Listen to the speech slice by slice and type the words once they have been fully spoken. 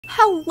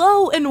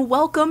Hello and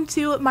welcome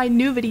to my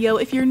new video.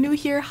 If you're new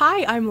here,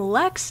 hi, I'm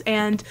Lex,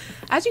 and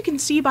as you can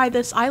see by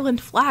this island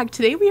flag,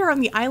 today we are on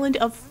the island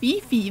of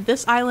Fifi.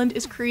 This island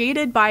is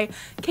created by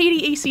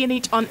Katie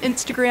Acnh on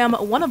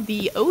Instagram, one of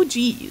the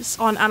OGs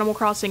on Animal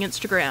Crossing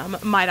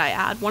Instagram, might I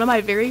add. One of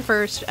my very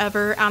first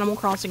ever Animal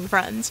Crossing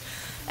friends.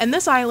 And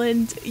this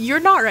island, you're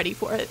not ready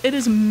for it. It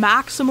is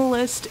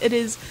maximalist, it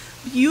is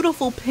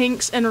beautiful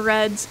pinks and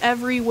reds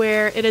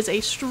everywhere. It is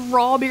a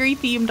strawberry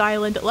themed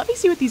island. Let me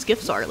see what these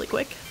gifts are really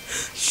quick.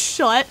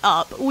 Shut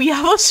up. We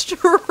have a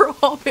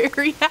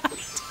strawberry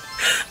hat.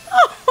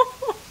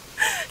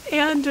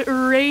 And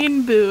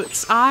rain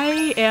boots.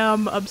 I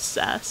am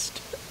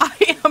obsessed.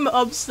 I am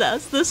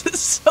obsessed. This is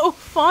so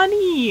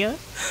funny.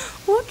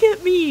 Look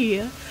at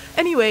me.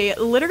 Anyway,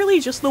 literally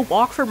just the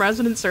walk from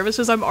resident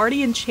services. I'm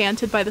already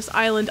enchanted by this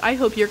island. I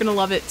hope you're gonna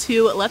love it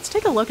too. Let's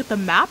take a look at the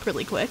map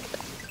really quick.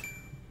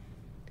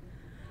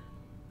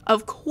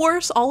 Of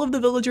course, all of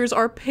the villagers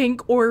are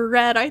pink or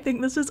red. I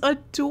think this is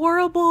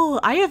adorable.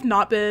 I have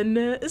not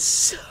been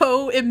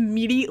so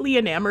immediately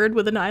enamored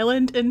with an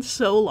island in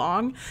so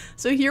long.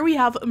 So here we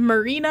have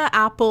Marina,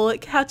 Apple,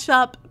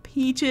 Ketchup,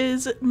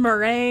 Peaches,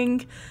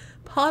 Meringue,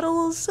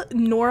 Puddles,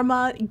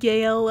 Norma,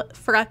 Gale,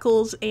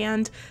 Freckles,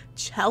 and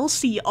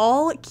Chelsea,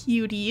 all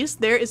cuties.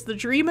 There is the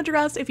dream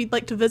address if you'd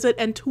like to visit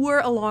and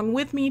tour along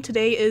with me.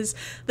 Today is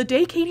the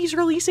day Katie's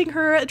releasing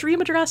her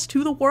dream address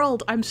to the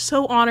world. I'm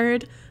so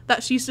honored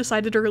that she's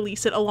decided to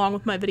release it along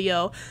with my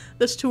video.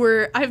 This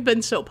tour, I've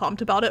been so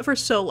pumped about it for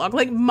so long,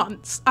 like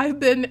months. I've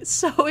been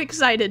so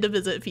excited to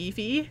visit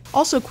Fifi.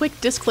 Also,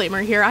 quick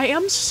disclaimer here, I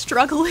am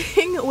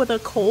struggling with a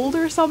cold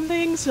or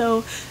something, so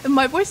if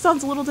my voice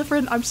sounds a little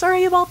different, I'm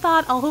sorry about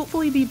that. I'll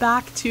hopefully be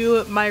back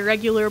to my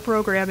regular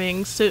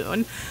programming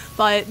soon.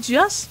 But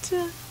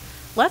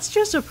let's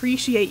just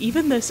appreciate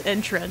even this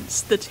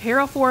entrance, the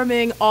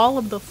terraforming, all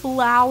of the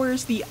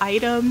flowers, the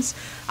items.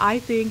 I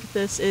think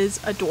this is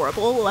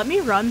adorable. Let me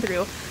run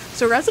through.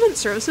 So resident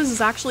services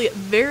is actually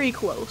very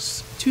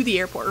close to the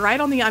airport, right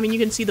on the, I mean, you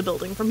can see the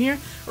building from here,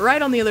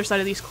 right on the other side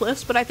of these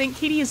cliffs, but I think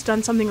Katie has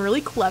done something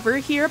really clever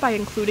here by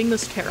including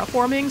this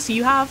terraforming, so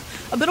you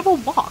have a bit of a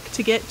walk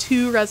to get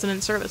to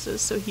resident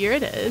services. So here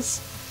it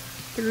is.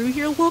 Through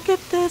here, look at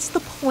this, the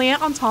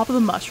plant on top of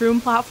the mushroom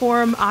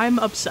platform. I'm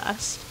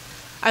obsessed.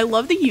 I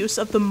love the use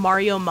of the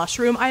Mario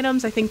mushroom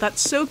items. I think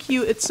that's so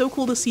cute. It's so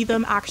cool to see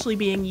them actually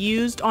being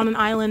used on an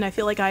island. I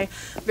feel like I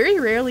very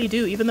rarely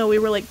do, even though we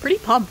were like pretty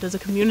pumped as a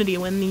community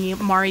when the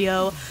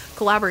Mario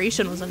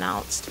collaboration was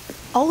announced.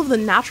 All of the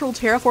natural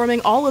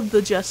terraforming, all of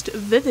the just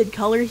vivid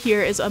color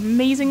here is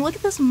amazing. Look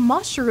at this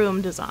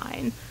mushroom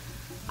design.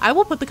 I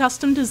will put the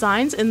custom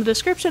designs in the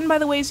description, by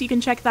the way, so you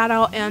can check that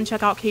out and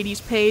check out Katie's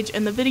page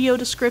in the video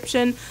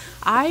description.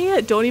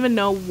 I don't even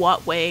know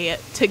what way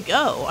to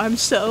go. I'm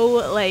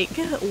so like,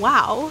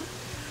 wow.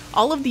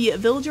 All of the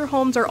villager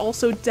homes are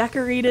also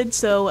decorated,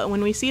 so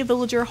when we see a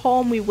villager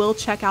home, we will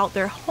check out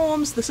their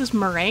homes. This is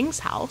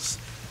Meringue's house.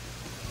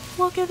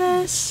 Look at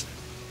this.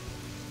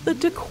 The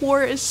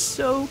decor is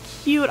so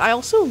cute. I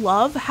also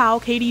love how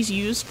Katie's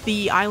used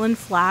the island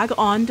flag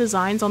on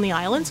designs on the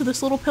island. So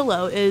this little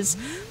pillow is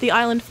the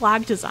island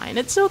flag design.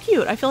 It's so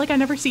cute. I feel like I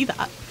never see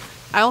that.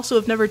 I also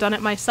have never done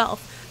it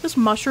myself. This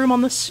mushroom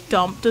on the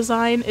stump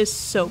design is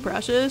so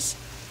precious.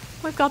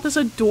 I've got this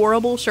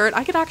adorable shirt.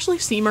 I could actually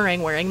see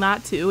Meringue wearing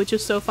that too, which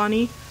is so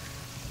funny.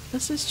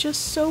 This is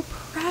just so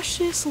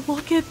precious.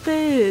 Look at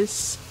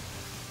this.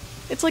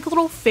 It's like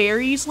little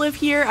fairies live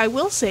here. I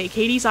will say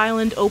Katie's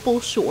island, Opal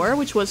Shore,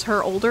 which was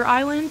her older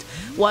island,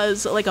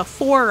 was like a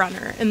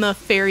forerunner in the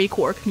fairy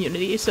core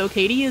community. So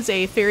Katie is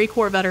a fairy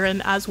core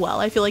veteran as well.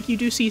 I feel like you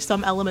do see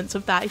some elements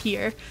of that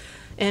here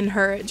in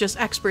her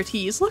just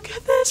expertise. Look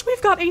at this.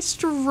 We've got a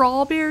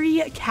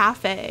strawberry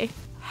cafe.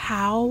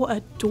 How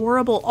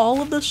adorable.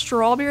 All of the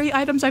strawberry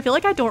items. I feel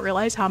like I don't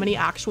realize how many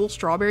actual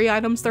strawberry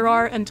items there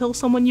are until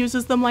someone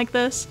uses them like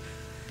this.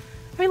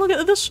 I mean, look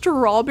at the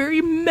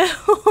strawberry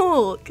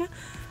milk.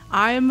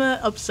 I'm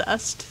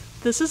obsessed.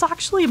 This is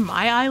actually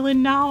my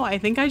island now. I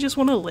think I just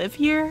want to live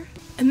here.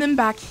 And then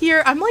back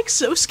here, I'm like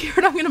so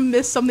scared I'm gonna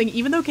miss something.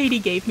 Even though Katie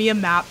gave me a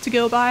map to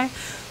go by,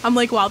 I'm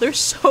like, wow, there's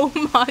so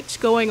much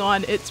going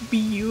on. It's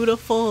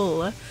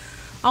beautiful.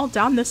 All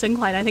down this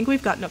incline, I think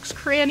we've got Nook's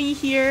Cranny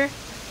here.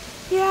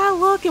 Yeah,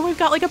 look, and we've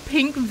got like a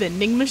pink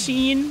vending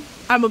machine.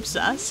 I'm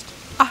obsessed.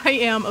 I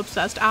am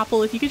obsessed.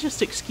 Apple, if you could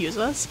just excuse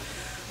us.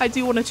 I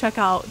do want to check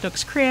out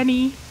Nook's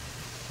Cranny.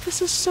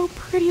 This is so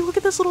pretty. Look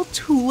at this little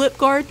tulip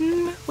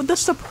garden with the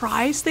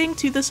surprise thing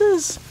too. This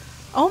is,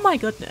 oh my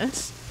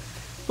goodness.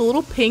 The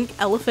little pink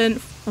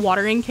elephant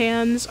watering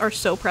cans are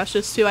so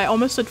precious too. I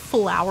almost said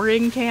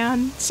flowering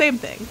can. Same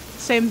thing,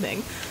 same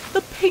thing.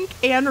 The pink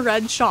and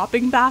red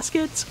shopping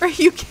baskets. Are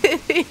you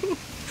kidding?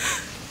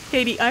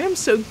 Katie, I am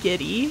so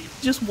giddy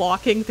just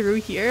walking through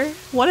here.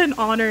 What an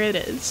honor it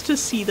is to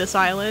see this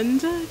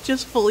island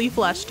just fully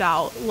fleshed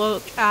out.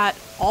 Look at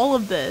all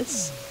of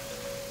this.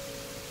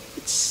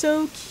 It's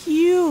so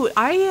cute.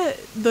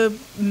 The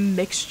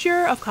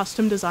mixture of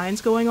custom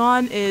designs going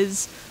on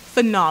is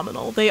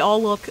phenomenal. They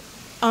all look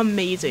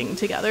amazing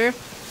together.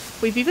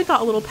 We've even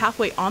got a little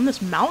pathway on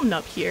this mountain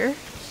up here.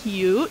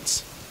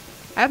 Cute.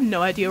 I have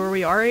no idea where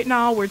we are right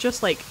now. We're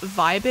just like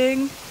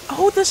vibing.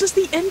 Oh, this is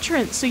the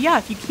entrance. So yeah,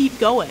 if you keep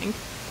going,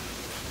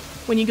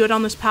 when you go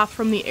down this path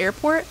from the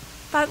airport,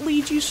 that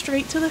leads you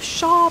straight to the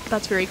shop.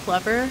 That's very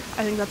clever.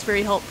 I think that's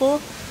very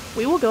helpful.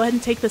 We will go ahead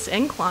and take this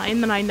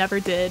incline that I never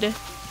did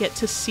get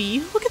to see.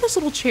 Look at this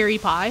little cherry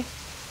pie.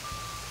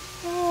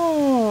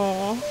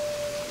 Oh,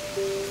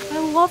 I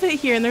love it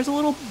here. And there's a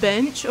little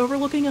bench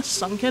overlooking a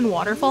sunken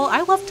waterfall.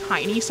 I love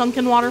tiny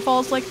sunken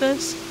waterfalls like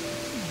this.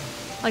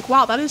 Like,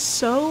 wow, that is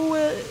so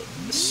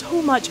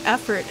much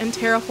effort and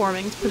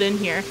terraforming to put in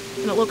here,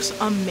 and it looks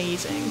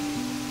amazing.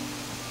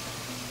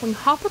 We can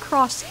hop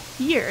across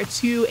here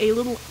to a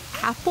little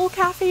apple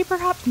cafe,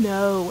 perhaps?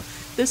 No,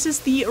 this is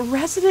the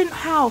resident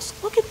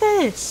house. Look at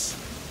this.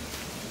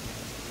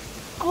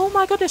 Oh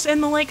my goodness,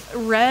 and the like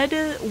red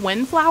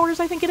windflowers,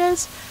 I think it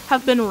is,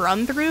 have been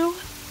run through.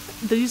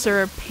 These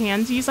are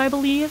pansies, I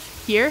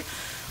believe, here.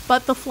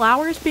 But the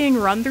flowers being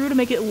run through to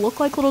make it look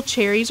like little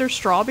cherries or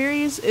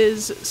strawberries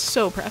is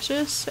so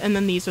precious. And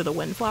then these are the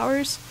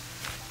windflowers.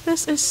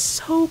 This is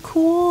so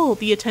cool.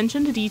 The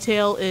attention to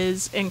detail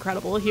is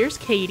incredible. Here's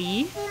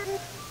Katie,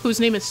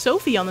 whose name is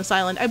Sophie on this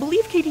island. I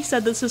believe Katie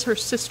said this is her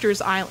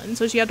sister's island,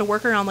 so she had to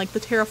work around like the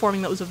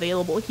terraforming that was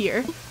available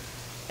here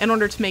in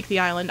order to make the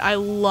island. I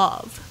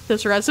love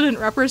this resident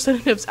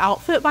representative's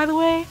outfit, by the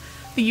way.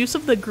 The use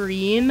of the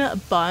green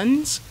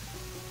buns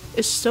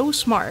is so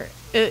smart.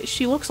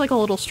 She looks like a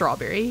little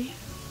strawberry.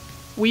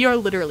 We are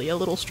literally a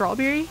little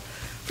strawberry.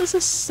 This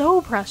is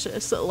so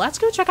precious. Let's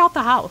go check out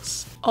the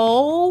house.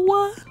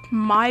 Oh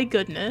my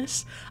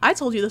goodness. I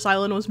told you this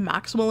island was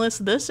maximalist.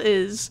 This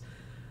is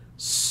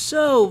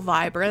so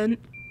vibrant.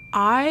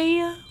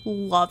 I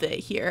love it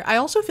here. I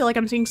also feel like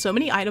I'm seeing so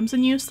many items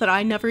in use that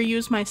I never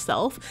use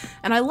myself,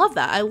 and I love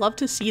that. I love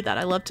to see that.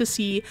 I love to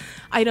see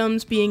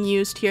items being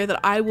used here that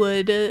I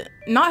would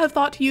not have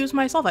thought to use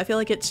myself. I feel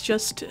like it's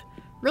just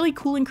really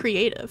cool and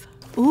creative.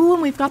 Ooh,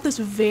 and we've got this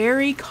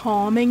very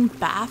calming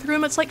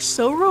bathroom. It's like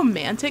so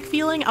romantic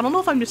feeling. I don't know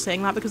if I'm just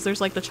saying that because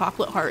there's like the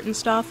chocolate heart and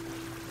stuff,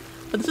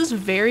 but this is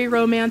very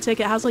romantic.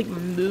 It has like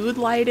mood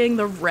lighting,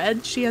 the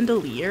red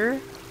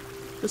chandelier.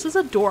 This is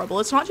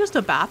adorable. It's not just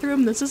a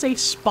bathroom, this is a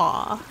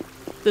spa.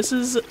 This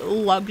is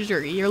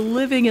luxury. You're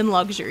living in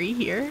luxury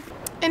here.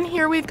 And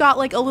here we've got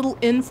like a little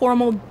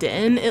informal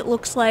den. It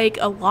looks like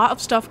a lot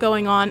of stuff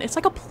going on. It's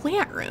like a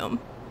plant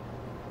room.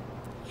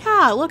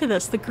 Yeah, look at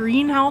this, the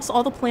greenhouse,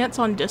 all the plants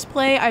on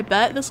display. I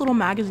bet this little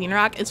magazine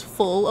rack is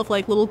full of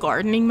like little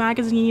gardening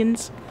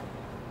magazines.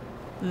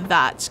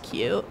 That's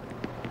cute.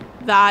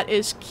 That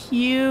is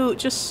cute.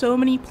 Just so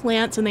many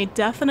plants, and they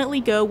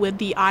definitely go with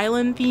the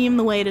island theme,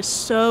 the way it is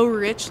so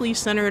richly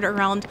centered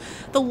around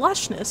the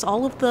lushness,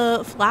 all of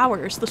the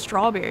flowers, the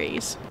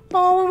strawberries.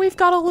 Oh, and we've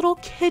got a little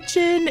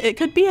kitchen. It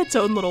could be its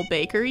own little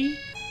bakery.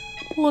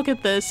 Look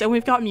at this, and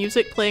we've got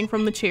music playing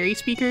from the cherry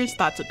speakers.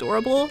 That's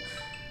adorable.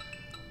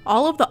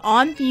 All of the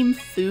on-theme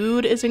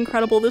food is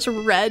incredible. This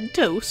red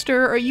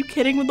toaster, are you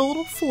kidding, with the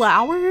little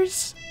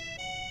flowers?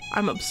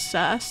 I'm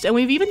obsessed. And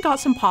we've even got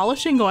some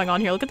polishing going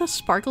on here. Look at this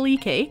sparkly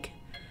cake.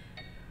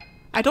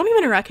 I don't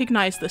even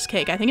recognize this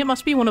cake. I think it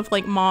must be one of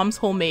like mom's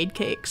homemade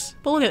cakes.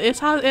 But look at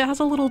it, it has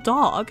a little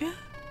dog.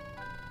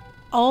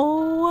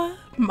 Oh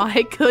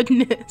my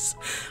goodness.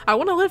 I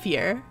want to live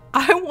here.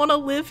 I want to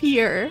live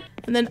here.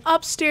 And then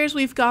upstairs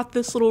we've got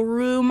this little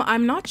room.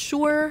 I'm not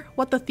sure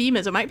what the theme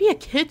is. It might be a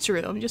kid's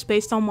room just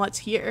based on what's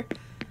here.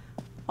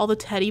 All the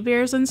teddy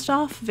bears and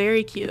stuff.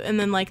 Very cute. And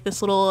then like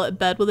this little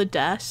bed with a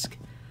desk.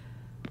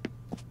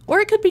 Or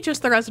it could be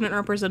just the resident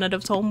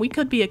representative's home. We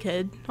could be a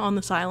kid on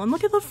this island.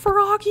 Look at the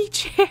froggy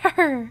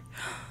chair.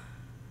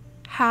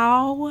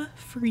 How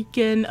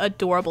freaking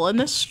adorable. And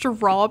this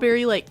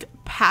strawberry like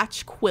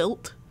patch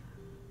quilt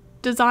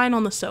design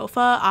on the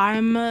sofa.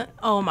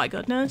 Oh my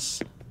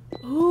goodness.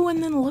 Ooh,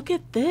 and then look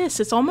at this.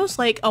 It's almost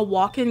like a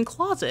walk-in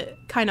closet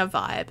kind of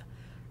vibe.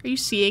 Are you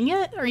seeing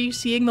it? Are you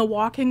seeing the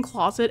walk-in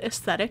closet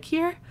aesthetic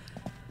here?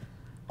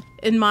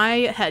 In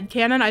my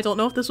headcanon, I don't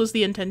know if this was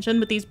the intention,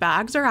 but these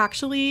bags are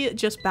actually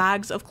just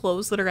bags of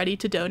clothes that are ready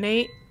to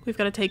donate. We've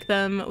got to take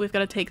them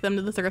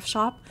to the thrift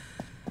shop.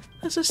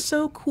 This is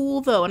so cool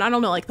though, and I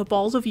don't know, like the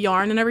balls of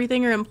yarn and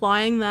everything are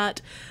implying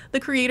that the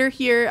creator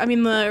here, I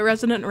mean the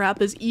resident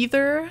rep, is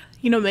either,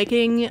 you know,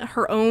 making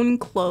her own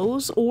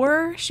clothes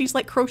or she's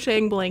like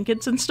crocheting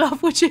blankets and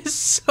stuff, which is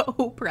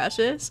so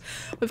precious.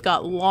 We've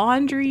got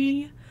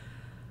laundry.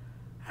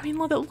 I mean,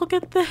 look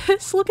at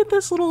this. Look at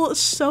this little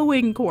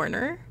sewing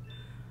corner.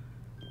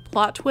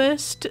 Plot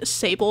twist,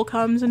 Sable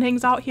comes and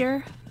hangs out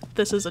here.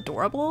 This is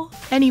adorable.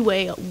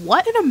 Anyway,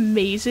 what an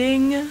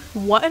amazing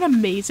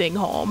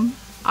home.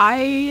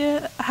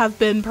 I have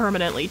been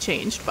permanently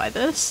changed by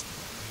this.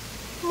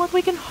 Look,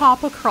 we can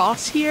hop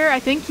across here. I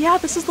think, yeah,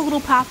 this is the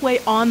little pathway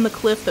on the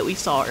cliff that we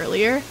saw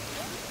earlier.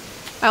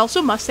 I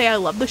also must say I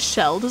love the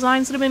shell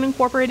designs that have been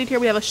incorporated here.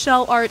 We have a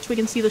shell arch. We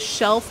can see the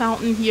shell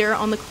fountain here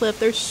on the cliff.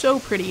 They're so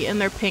pretty in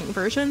their pink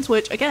versions,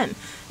 which again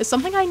is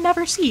something I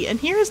never see. And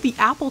here is the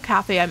apple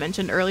cafe I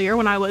mentioned earlier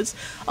when I was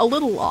a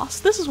little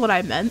lost. This is what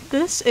I meant.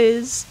 This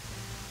is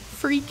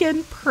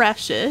freaking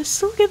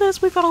precious. Look at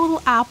this. We've got a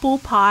little apple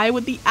pie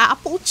with the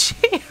apple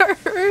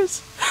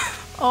chairs.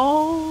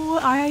 Oh,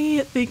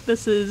 I think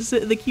this is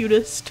the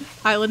cutest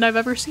island I've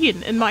ever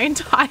seen in my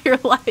entire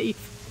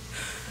life.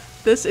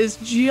 This is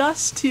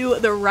just to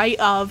the right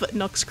of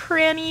Nook's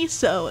Cranny,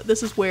 so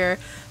this is where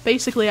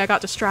basically I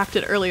got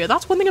distracted earlier.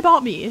 That's one thing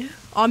about me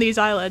on these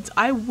islands.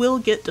 I will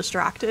get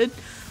distracted.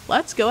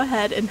 Let's go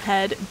ahead and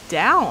head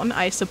down,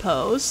 I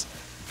suppose,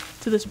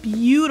 to this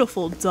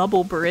beautiful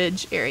double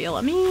bridge area.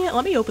 Let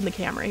me open the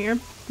camera here.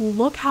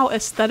 Look how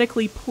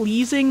aesthetically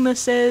pleasing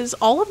this is.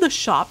 All of the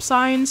shop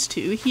signs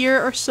too here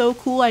are so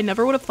cool. I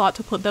never would have thought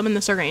to put them in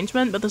this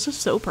arrangement, but this is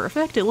so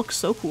perfect. It looks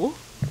so cool.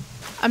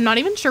 I'm not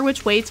even sure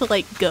which way to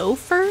like go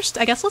first.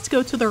 I guess let's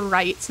go to the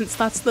right since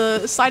that's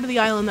the side of the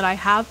island that I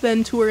have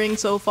been touring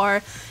so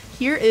far.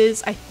 Here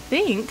is, I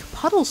think,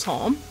 Puddle's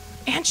home.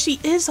 And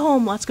she is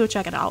home. Let's go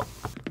check it out.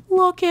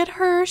 Look at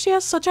her. She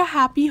has such a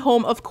happy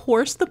home. Of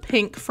course, the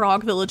pink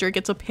frog villager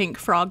gets a pink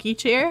froggy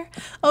chair.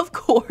 Of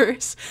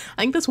course.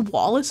 I think this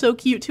wall is so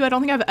cute too. I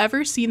don't think I've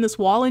ever seen this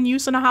wall in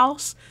use in a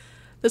house.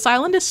 This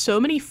island is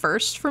so many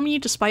firsts for me,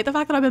 despite the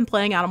fact that I've been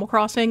playing Animal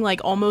Crossing like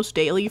almost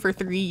daily for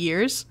 3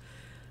 years.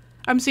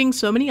 I'm seeing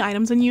so many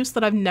items in use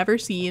that I've never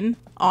seen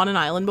on an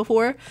island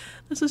before.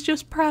 This is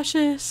just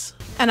precious.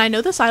 And I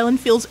know this island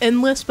feels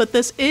endless, but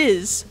this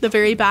is the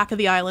very back of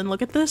the island.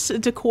 Look at this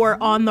decor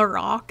on the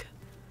rock.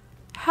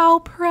 How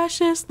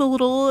precious, the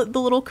little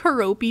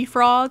Karopi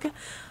frog.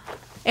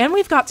 And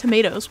we've got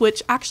tomatoes,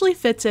 which actually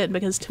fits in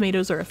because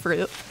tomatoes are a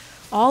fruit.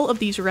 All of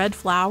these red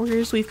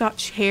flowers. We've got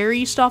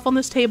cherry stuff on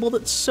this table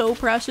that's so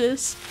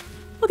precious.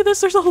 Look at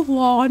this, there's a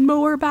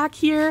lawnmower back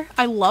here.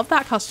 I love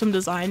that custom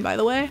design, by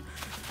the way.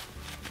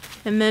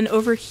 And then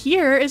over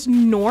here is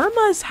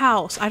Norma's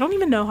house. I don't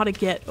even know how to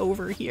get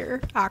over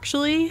here,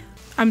 actually.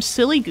 I'm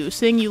silly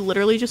goosing. You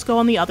literally just go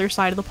on the other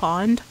side of the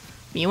pond.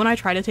 Me when I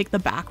try to take the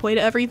back way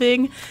to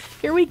everything.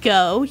 Here we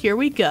go. Here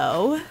we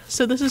go.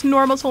 So this is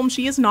Norma's home.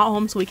 She is not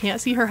home, so we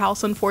can't see her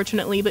house,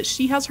 unfortunately. But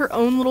she has her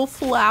own little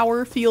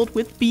flower field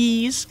with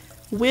bees.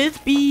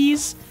 With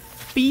bees.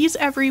 Bees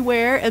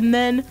everywhere. And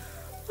then,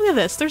 look at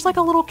this. There's like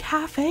a little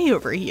cafe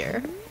over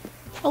here.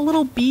 A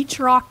little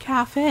beach rock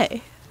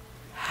cafe.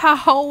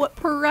 How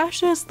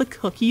precious. The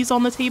cookies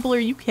on the table, are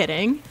you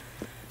kidding?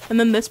 And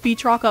then this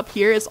beach rock up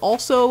here is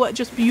also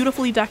just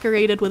beautifully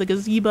decorated with a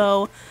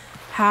gazebo.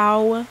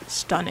 How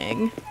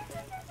stunning.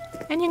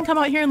 And you can come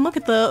out here and look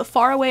at the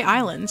faraway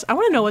islands. I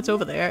want to know what's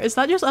over there. Is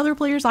that just other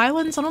players'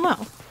 islands? I don't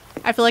know.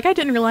 I feel like I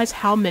didn't realize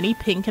how many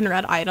pink and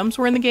red items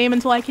were in the game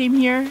until I came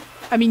here.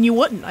 I mean, you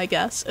wouldn't, I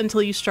guess,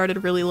 until you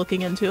started really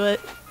looking into it.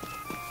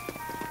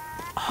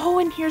 Oh,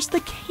 and here's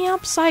the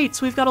campsite.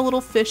 So we've got a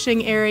little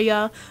fishing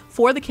area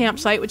for the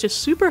campsite, which is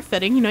super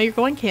fitting. You know, you're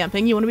going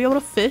camping. You want to be able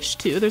to fish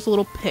too. There's a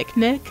little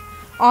picnic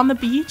on the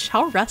beach.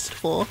 How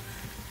restful.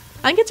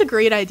 I think it's a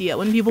great idea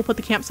when people put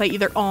the campsite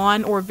either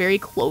on or very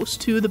close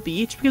to the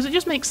beach because it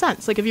just makes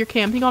sense. Like if you're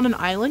camping on an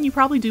island, you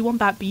probably do want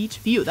that beach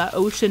view, that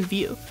ocean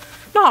view.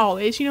 Not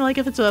always, you know, like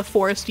if it's a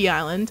foresty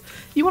island,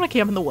 you want to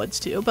camp in the woods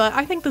too. But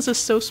I think this is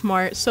so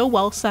smart, so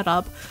well set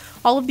up.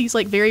 All of these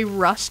like very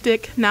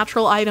rustic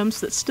natural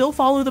items that still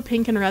follow the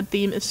pink and red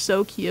theme is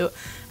so cute.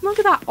 And look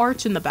at that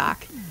arch in the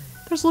back.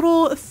 There's a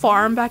little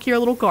farm back here, a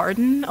little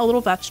garden, a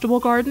little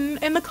vegetable garden,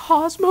 and the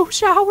Cosmo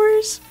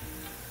showers.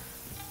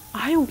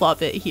 I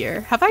love it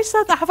here. Have I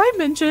said that? Have I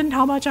mentioned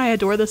how much I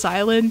adore this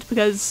island?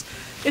 Because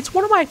it's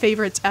one of my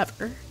favorites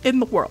ever in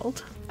the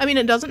world. I mean,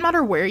 it doesn't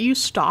matter where you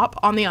stop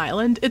on the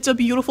island. It's a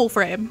beautiful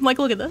frame. Like,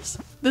 look at this.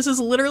 This is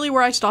literally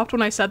where I stopped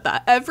when I said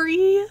that.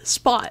 Every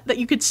spot that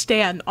you could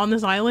stand on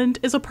this island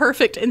is a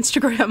perfect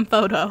Instagram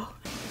photo.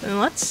 And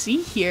let's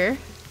see here.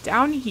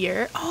 Down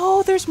here.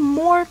 Oh, there's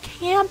more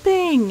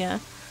camping.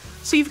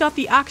 So you've got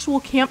the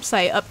actual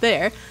campsite up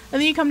there. And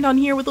then you come down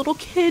here with little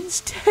kids'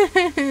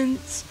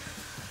 tents.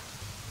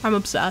 I'm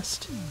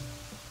obsessed.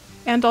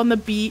 And on the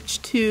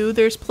beach too,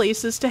 there's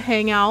places to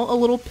hang out, a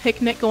little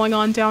picnic going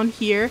on down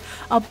here,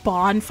 a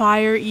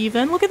bonfire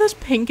even. Look at this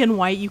pink and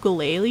white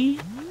ukulele.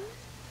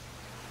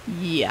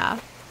 Yeah,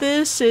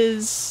 this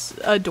is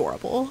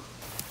adorable.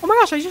 Oh my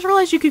gosh, I just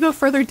realized you could go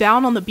further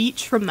down on the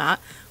beach from that.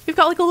 We've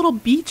got like a little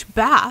beach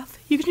bath.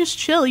 You can just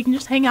chill, you can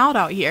just hang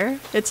out here.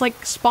 It's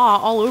like spa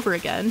all over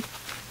again.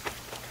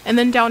 And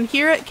then down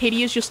here,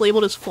 Katie is just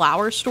labeled as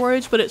flower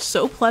storage, but it's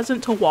so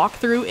pleasant to walk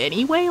through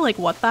anyway. Like,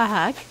 what the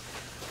heck?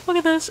 Look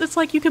at this. It's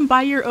like you can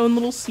buy your own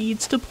little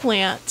seeds to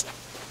plant.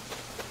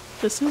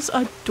 This is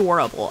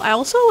adorable. I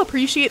also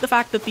appreciate the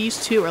fact that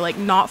these two are, like,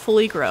 not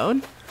fully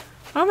grown.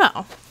 I don't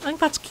know. I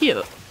think that's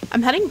cute.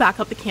 I'm heading back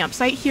up the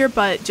campsite here,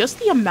 but just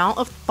the amount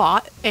of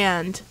thought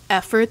and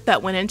effort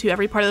that went into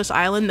every part of this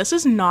island, this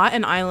is not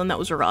an island that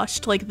was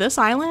rushed. Like, this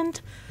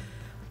island,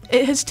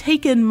 It has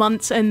taken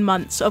months and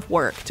months of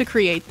work to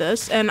create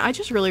this, and I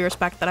just really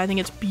respect that. I think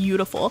it's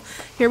beautiful.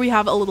 Here we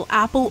have a little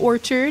apple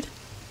orchard.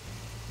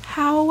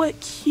 How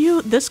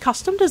cute. This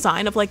custom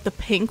design of like the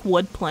pink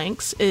wood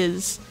planks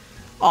is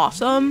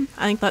awesome.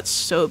 I think that's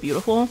so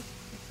beautiful.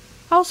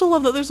 I also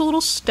love that there's a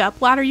little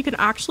step ladder. You can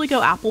actually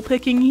go apple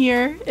picking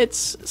here.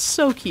 It's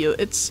so cute.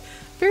 It's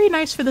very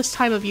nice for this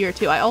time of year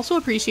too. I also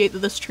appreciate that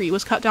this tree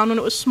was cut down when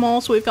it was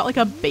small, so we've got like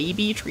a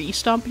baby tree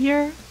stump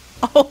here.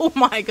 Oh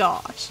my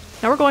gosh.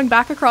 Now we're going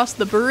back across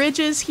the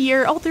bridges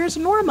here. Oh, there's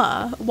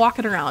Norma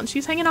walking around.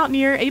 She's hanging out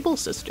near Able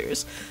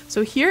Sisters.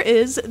 So here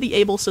is the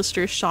Able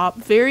Sisters shop.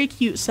 Very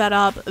cute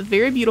setup,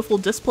 very beautiful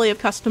display of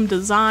custom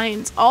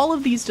designs. All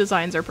of these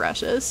designs are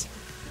precious.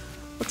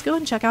 Let's go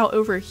and check out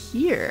over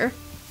here.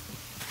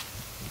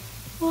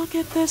 Look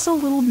at this, a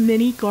little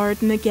mini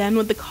garden again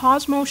with the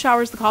Cosmo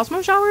showers. The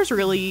Cosmo showers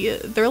really,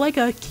 they're like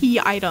a key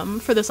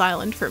item for this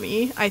island for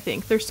me, I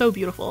think. They're so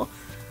beautiful.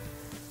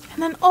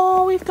 And then,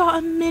 oh, we've got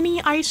a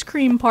mini ice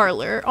cream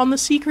parlor on the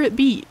secret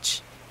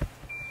beach.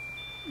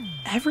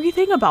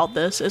 Everything about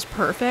this is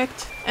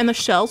perfect. And the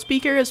shell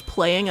speaker is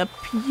playing a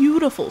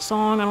beautiful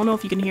song. I don't know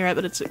if you can hear it,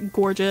 but it's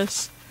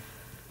gorgeous.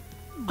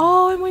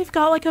 Oh, and we've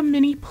got like a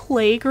mini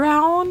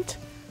playground.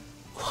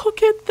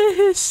 Look at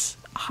this.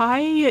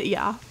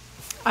 Yeah.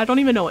 I don't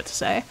even know what to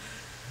say.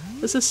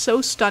 This is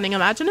so stunning.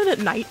 Imagine it at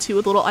night too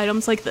with little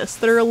items like this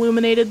that are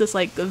illuminated. This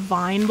like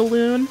vine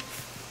balloon.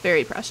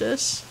 Very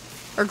precious.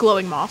 Or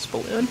glowing moss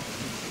balloon.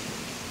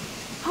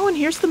 Oh, and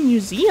here's the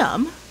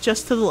museum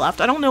just to the left.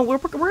 I don't know, we're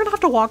gonna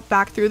have to walk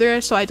back through there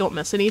so I don't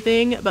miss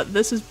anything, but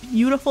this is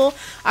beautiful.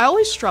 I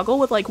always struggle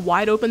with like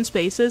wide open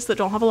spaces that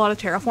don't have a lot of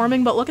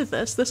terraforming, but look at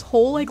this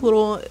whole like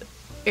little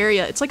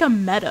area. It's like a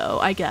meadow,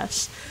 I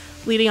guess,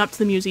 leading up to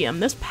the museum.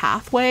 This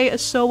pathway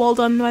is so well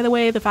done, by the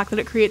way. The fact that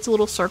it creates a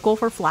little circle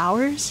for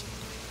flowers.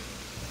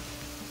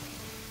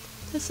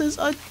 This is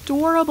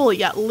adorable.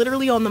 Yeah,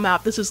 literally on the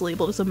map, this is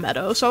labeled as a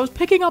meadow. So I was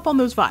picking up on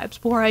those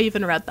vibes before I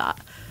even read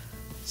that.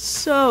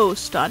 So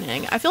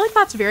stunning. I feel like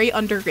that's very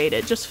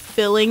underrated. Just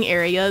filling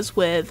areas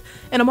with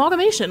an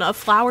amalgamation of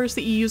flowers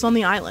that you use on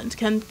the island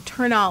can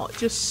turn out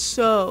just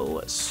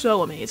so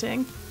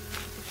amazing.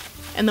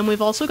 And then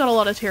we've also got a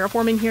lot of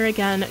terraforming here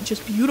again.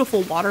 Just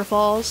beautiful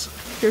waterfalls.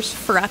 There's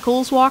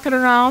Freckles walking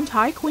around.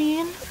 Hi,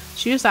 Queen.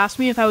 She just asked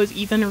me if I was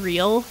even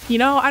real. You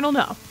know, I don't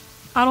know.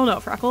 I don't know,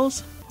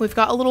 Freckles. We've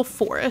got a little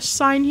forest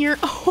sign here.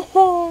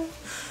 Oh,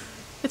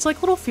 it's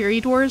like little fairy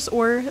doors,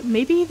 or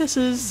maybe this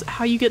is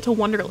how you get to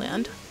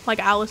Wonderland. Like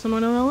Alice in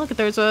Wonderland. Look,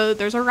 there's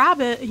a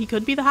rabbit. He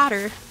could be the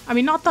Hatter. I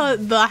mean, not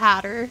the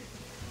Hatter.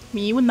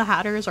 Me when the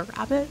Hatter is a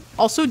rabbit.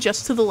 Also,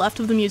 just to the left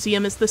of the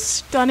museum is this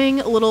stunning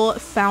little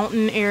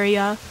fountain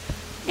area.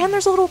 And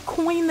there's a little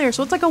coin there,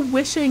 so it's like a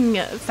wishing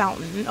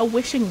fountain, a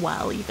wishing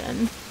well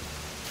even.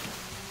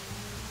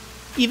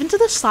 Even to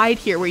the side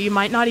here where you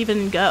might not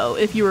even go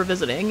if you were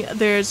visiting,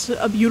 there's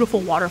a beautiful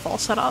waterfall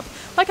set up.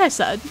 Like I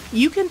said,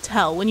 you can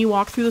tell when you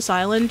walk through this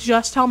island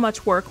just how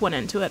much work went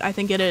into it. I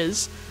think it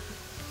is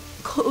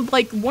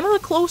like one of the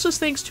closest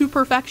things to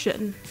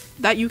perfection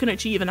that you can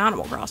achieve in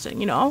Animal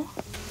Crossing, you know?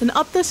 And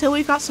up this hill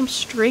we've got some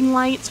string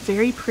lights,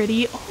 very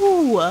pretty.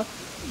 Oh,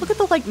 look at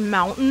the like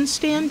mountain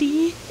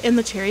standee in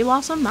the cherry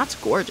blossom. That's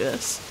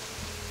gorgeous.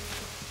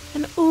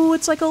 And oh,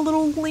 it's like a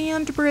little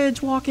land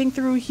bridge walking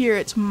through here.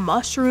 It's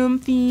mushroom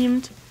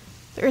themed.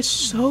 There is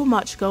so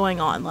much going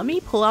on. Let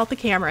me pull out the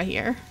camera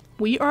here.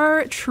 We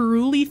are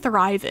truly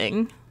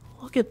thriving.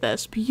 Look at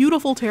this.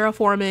 Beautiful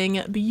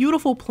terraforming,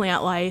 beautiful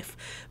plant life,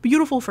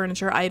 beautiful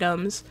furniture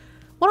items.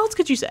 What else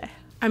could you say?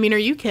 I mean, are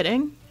you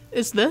kidding?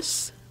 Is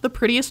this the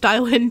prettiest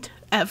island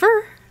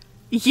ever?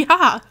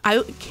 Yeah,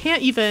 I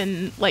can't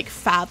even like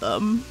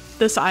fathom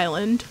this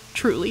island,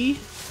 truly.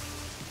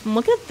 And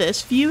look at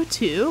this view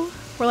too.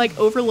 We're like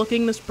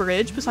overlooking this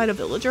bridge beside a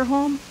villager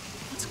home.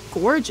 It's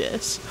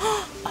gorgeous.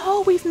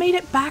 Oh, we've made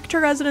it back to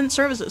resident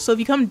services. So if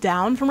you come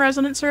down from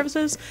resident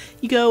services,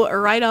 you go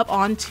right up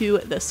onto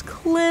this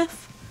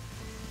cliff,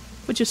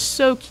 which is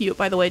so cute,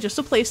 by the way, just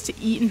a place to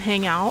eat and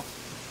hang out.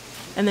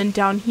 And then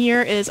down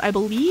here is, I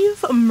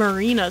believe,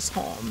 Marina's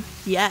home.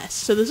 Yes,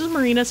 so this is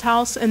Marina's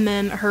house, and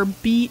then her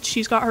beach.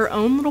 She's got her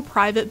own little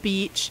private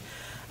beach,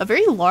 a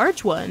very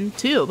large one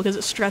too, because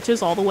it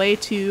stretches all the way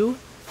to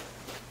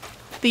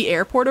the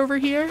airport over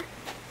here.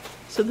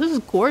 So this is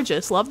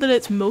gorgeous. Love that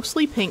it's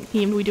mostly pink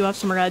themed. We do have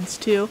some reds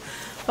too,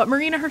 but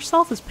Marina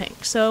herself is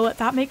pink, so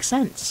that makes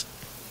sense.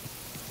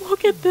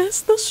 Look at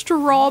this, the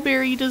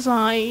strawberry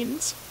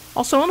designs.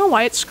 Also, I don't know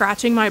why it's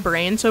scratching my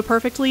brain so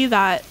perfectly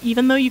that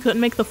even though you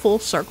couldn't make the full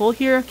circle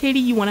here, Katie,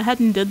 you went ahead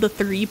and did the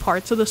 3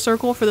 parts of the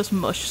circle for this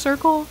mush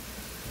circle.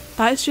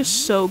 That is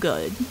just so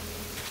good.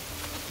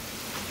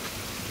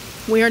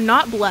 We are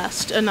not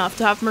blessed enough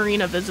to have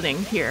Marina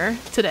visiting here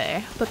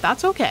today, but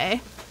that's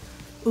okay.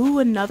 Ooh,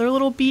 another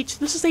little beach.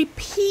 This is a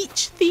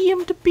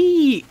peach-themed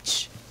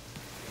beach.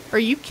 Are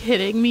you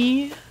kidding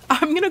me?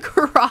 I'm gonna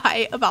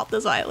cry about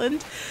this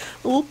island.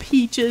 The little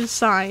peaches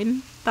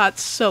sign.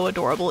 That's so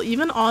adorable.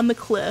 Even on the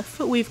cliff,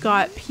 we've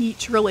got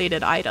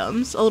peach-related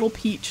items. A little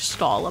peach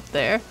stall up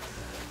there.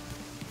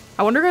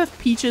 I wonder if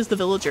Peach is the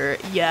villager.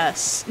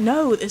 Yes.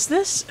 No, is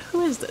this,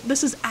 who is this?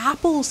 This is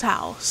Apple's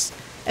house.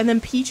 And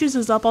then Peach's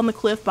is up on the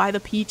cliff by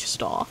the peach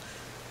stall.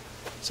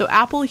 So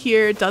Apple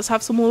here does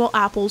have some little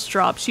apples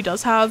dropped. She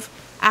does have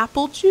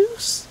apple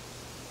juice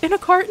in a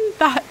carton.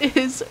 That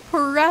is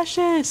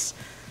precious.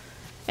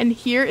 And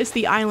here is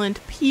the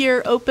island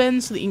pier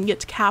open so that you can get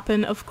to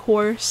Cap'n, of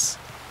course.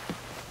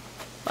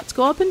 Let's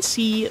go up and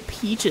see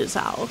Peach's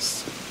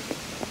house.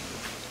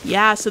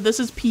 Yeah, so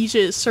this is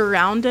Peach's,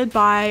 surrounded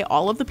by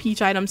all of the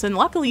Peach items, and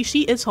luckily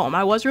she is home.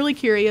 I was really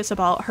curious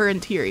about her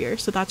interior,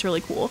 so that's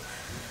really cool.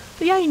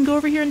 But yeah, you can go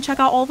over here and check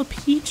out all the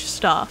Peach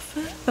stuff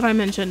that I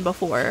mentioned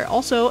before.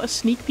 Also, a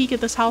sneak peek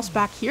at this house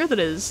back here that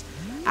is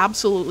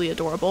absolutely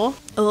adorable.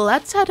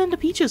 Let's head into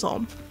Peach's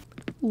home.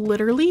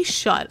 Literally,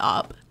 shut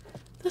up.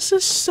 This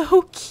is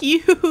so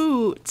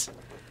cute.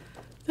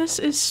 This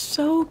is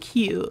so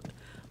cute.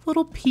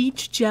 Little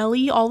peach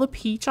jelly, all the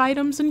peach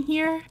items in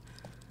here.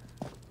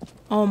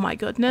 Oh my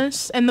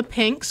goodness. And the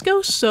pinks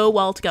go so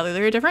well together.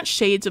 There are different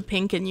shades of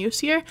pink in use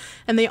here,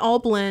 and they all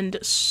blend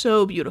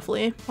so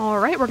beautifully. All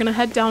right, we're gonna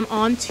head down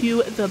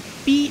onto the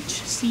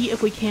beach, see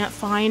if we can't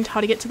find how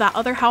to get to that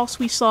other house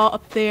we saw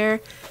up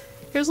there.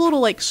 Here's a little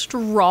like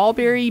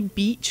strawberry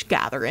beach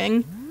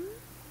gathering.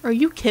 Are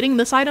you kidding?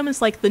 This item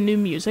is like the new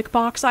music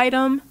box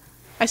item.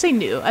 I say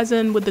new, as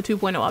in with the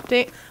 2.0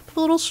 update. But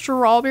the little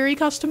strawberry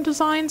custom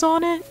designs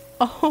on it.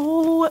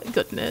 Oh,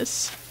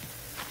 goodness.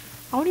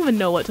 I don't even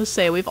know what to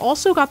say. We've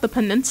also got the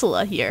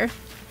peninsula here,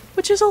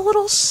 which is a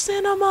little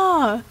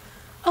cinema.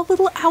 A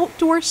little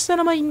outdoor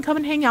cinema. You can come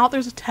and hang out.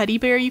 There's a teddy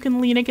bear you can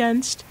lean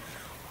against.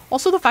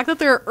 Also, the fact that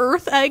there are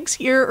earth eggs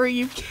here. Are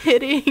you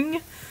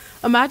kidding?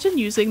 Imagine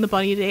using the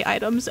Bunny Day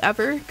items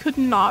ever. Could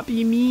not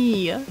be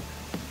me.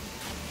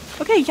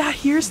 Okay, yeah,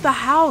 here's the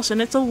house,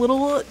 and it's a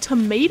little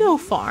tomato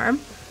farm.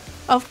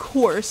 Of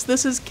course,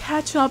 this is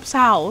Ketchup's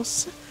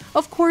house.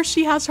 Of course,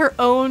 she has her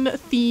own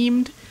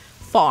themed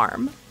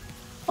farm.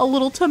 A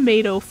little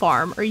tomato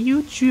farm. Are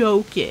you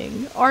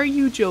joking? Are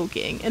you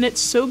joking? And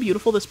it's so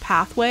beautiful, this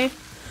pathway.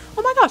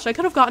 Oh my gosh, I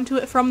could have gotten to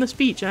it from this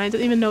beach, and I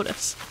didn't even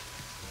notice.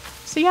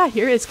 So yeah,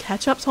 here is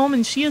Ketchup's home,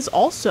 and she is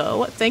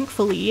also,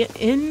 thankfully,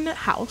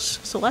 in-house.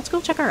 So let's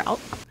go check her out.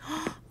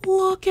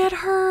 Look at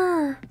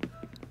her!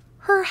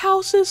 Her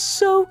house is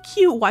so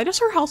cute. Why does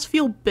her house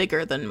feel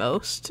bigger than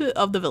most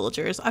of the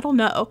villagers? I don't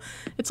know.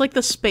 It's like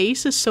the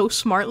space is so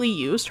smartly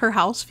used. Her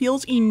house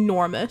feels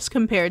enormous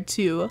compared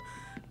to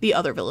the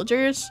other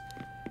villagers.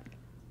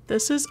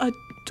 This is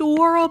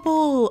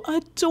adorable.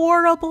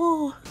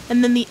 Adorable.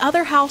 And then the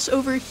other house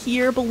over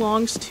here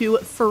belongs to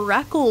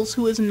Freckles,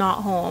 who is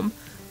not home.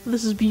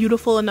 This is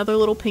beautiful. Another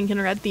little pink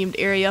and red themed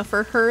area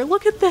for her.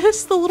 Look at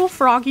this. The little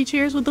froggy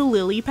chairs with the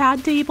lily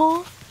pad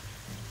table.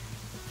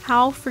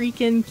 How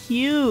freaking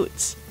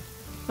cute.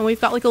 And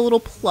we've got like a little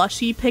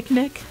plushy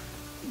picnic.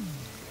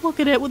 Look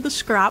at it with the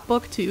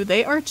scrapbook too.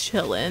 They are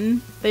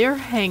chilling. They are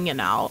hanging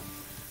out.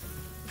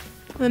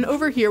 And then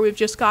over here we've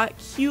just got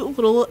cute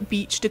little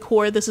beach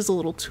decor. This is a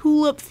little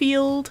tulip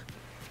field.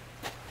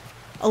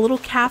 A little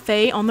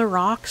cafe on the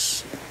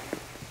rocks.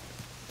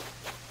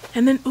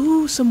 And then,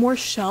 ooh, some more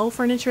shell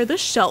furniture.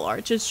 This shell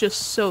arch is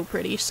just so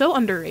pretty. So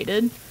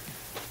underrated.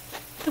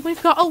 Then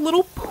we've got a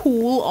little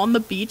pool on the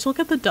beach. Look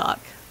at the duck.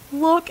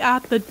 Look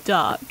at the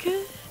duck.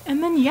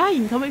 And then, yeah,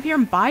 you can come up here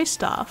and buy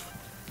stuff.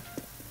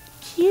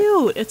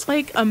 Cute. It's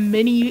like a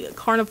mini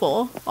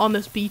carnival on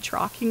this beach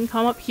rock. You can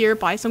come up here,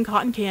 buy some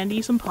cotton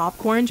candy, some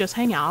popcorn, just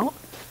hang out.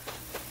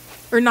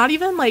 Or not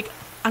even like,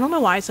 I don't know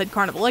why I said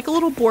carnival, like a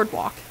little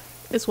boardwalk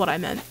is what I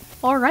meant.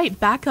 All right,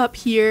 back up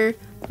here,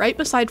 right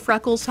beside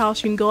Freckles'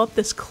 house. You can go up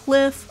this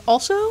cliff.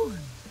 Also,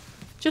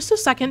 just a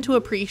second to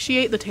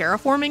appreciate the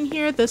terraforming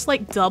here. This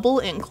like double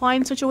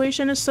incline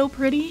situation is so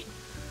pretty.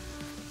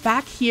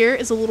 Back here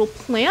is a little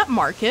plant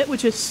market,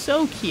 which is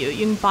so cute.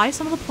 You can buy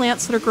some of the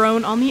plants that are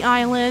grown on the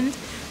island.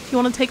 If you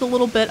want to take a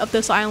little bit of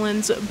this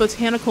island's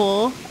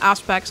botanical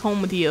aspects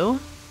home with you.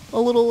 A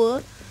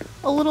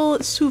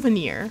little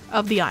souvenir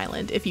of the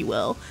island, if you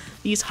will.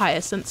 These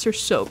hyacinths are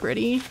so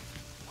pretty.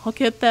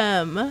 Look at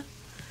them.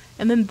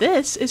 And then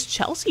this is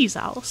Chelsea's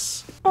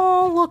house.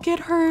 Oh, look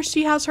at her.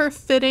 She has her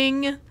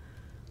fitting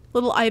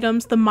little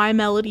items, the My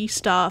Melody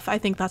stuff. I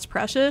think that's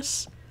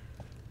precious.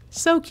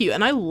 So cute.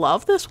 And I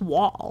love this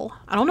wall.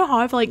 I don't know how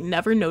I've like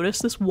never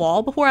noticed this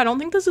wall before. I don't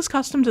think this is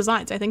custom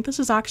designs. I think this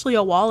is actually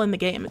a wall in the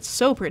game. It's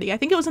so pretty. I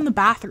think it was in the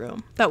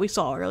bathroom that we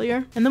saw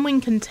earlier. And then we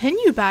can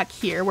continue back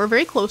here. We're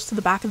very close to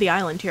the back of the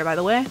island here, by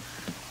the way.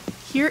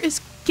 Here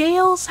is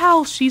Gail's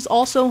house. She's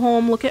also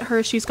home. Look at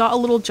her. She's got a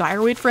little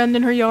gyroid friend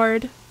in her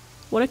yard.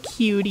 What a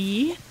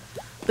cutie.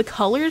 The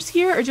colors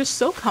here are just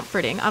so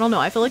comforting. I don't know.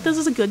 I feel like this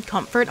is a good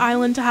comfort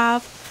island to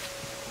have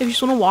if you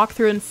just want to walk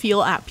through and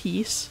feel at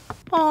peace.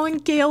 Oh,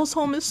 and Gail's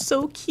home is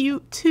so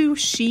cute too.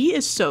 She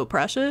is so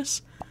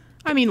precious.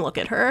 I mean, look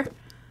at her.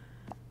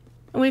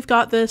 And we've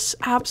got this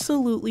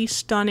absolutely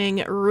stunning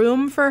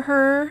room for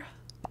her.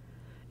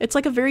 It's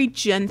like a very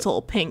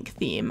gentle pink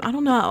theme. I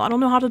don't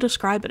know how to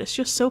describe it. It's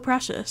just so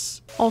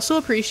precious. Also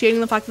appreciating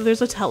the fact that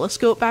there's a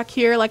telescope back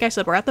here. Like I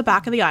said, we're at the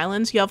back of the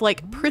island. So you have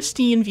like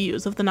pristine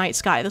views of the night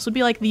sky. This would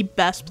be like the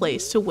best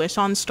place to wish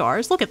on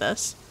stars. Look at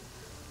this.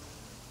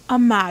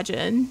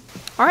 Imagine.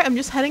 All right, I'm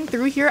just heading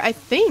through here. I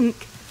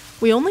think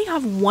we only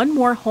have one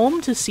more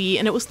home to see,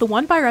 and it was the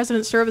one by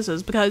resident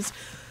services, because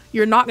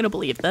you're not going to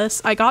believe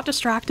this. I got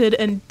distracted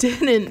and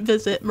didn't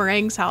visit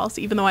Meringue's house,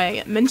 even though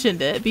I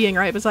mentioned it being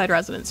right beside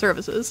resident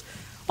services.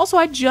 Also,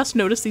 I just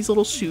noticed these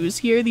little shoes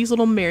here, these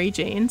little Mary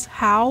Janes.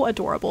 How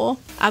adorable.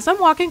 As I'm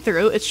walking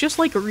through, it's just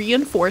like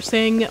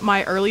reinforcing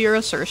my earlier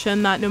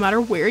assertion that no matter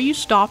where you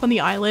stop on the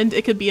island,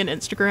 it could be an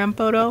Instagram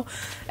photo.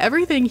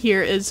 Everything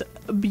here is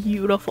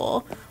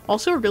beautiful.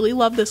 Also, really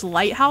love this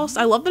lighthouse.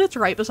 I love that it's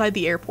right beside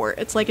the airport.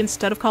 It's like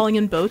instead of calling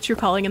in boats, you're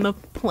calling in the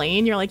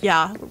plane. You're like,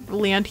 yeah,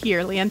 land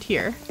here, land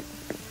here.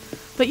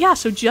 But yeah,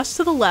 so just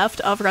to the left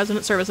of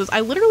resident services,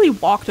 I literally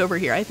walked over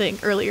here, I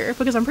think, earlier,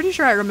 because I'm pretty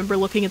sure I remember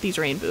looking at these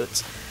rain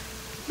boots.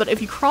 But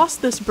if you cross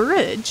this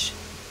bridge,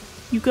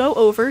 you go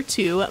over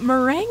to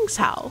Meringue's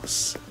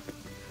house.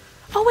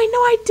 Oh wait, no,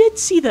 I did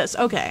see this.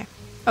 Okay,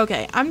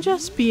 I'm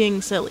just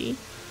being silly.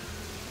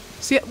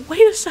 So yeah,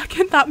 wait a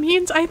second, that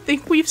means I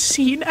think we've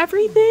seen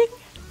everything?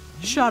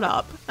 Shut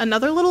up.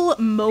 Another little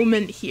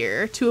moment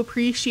here to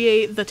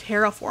appreciate the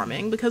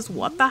terraforming, because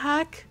what the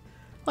heck?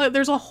 Like,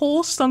 there's a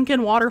whole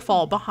sunken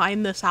waterfall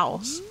behind this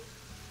house.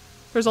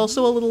 There's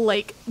also a little,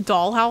 like,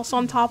 dollhouse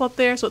on top up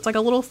there, so it's like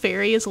a little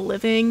fairy is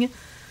living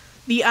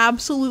the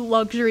absolute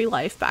luxury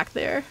life back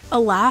there.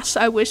 Alas,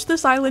 I wish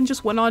this island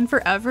just went on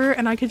forever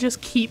and I could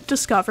just keep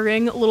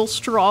discovering little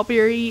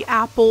strawberry,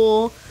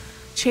 apple,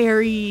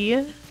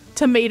 cherry,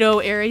 tomato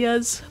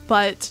areas,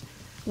 but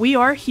we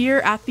are here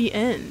at the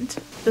end.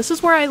 This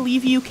is where I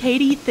leave you.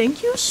 Katie,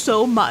 thank you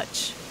so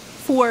much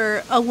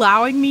for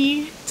allowing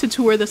me to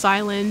tour this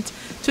island,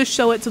 to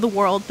show it to the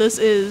world. This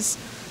is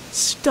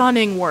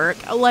stunning work.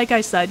 Like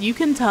I said, you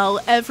can tell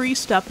every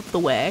step of the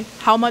way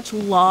how much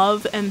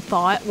love and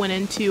thought went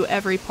into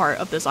every part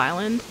of this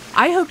island.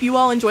 I hope you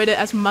all enjoyed it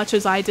as much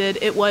as I did.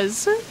 It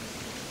was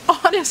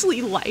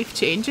honestly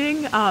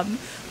life-changing.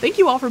 Thank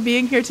you all for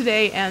being here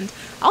today, and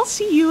I'll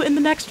see you in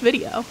the next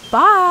video.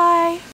 Bye!